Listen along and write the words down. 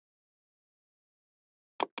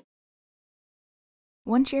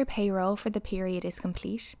Once your payroll for the period is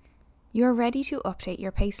complete, you are ready to update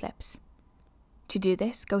your payslips. To do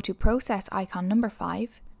this, go to Process icon number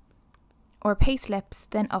 5, or Payslips,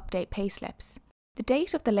 then Update Payslips. The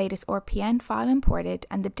date of the latest RPN file imported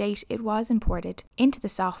and the date it was imported into the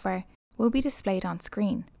software will be displayed on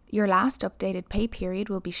screen. Your last updated pay period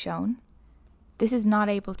will be shown. This is not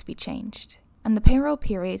able to be changed, and the payroll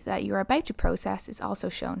period that you are about to process is also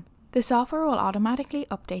shown. The software will automatically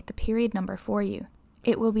update the period number for you.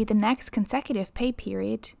 It will be the next consecutive pay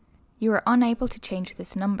period. You are unable to change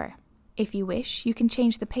this number. If you wish, you can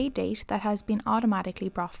change the pay date that has been automatically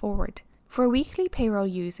brought forward. For weekly payroll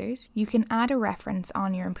users, you can add a reference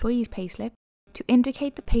on your employee's payslip to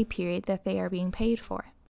indicate the pay period that they are being paid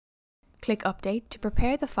for. Click Update to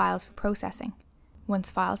prepare the files for processing. Once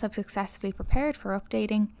files have successfully prepared for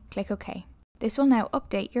updating, click OK. This will now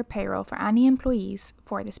update your payroll for any employees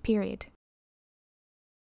for this period.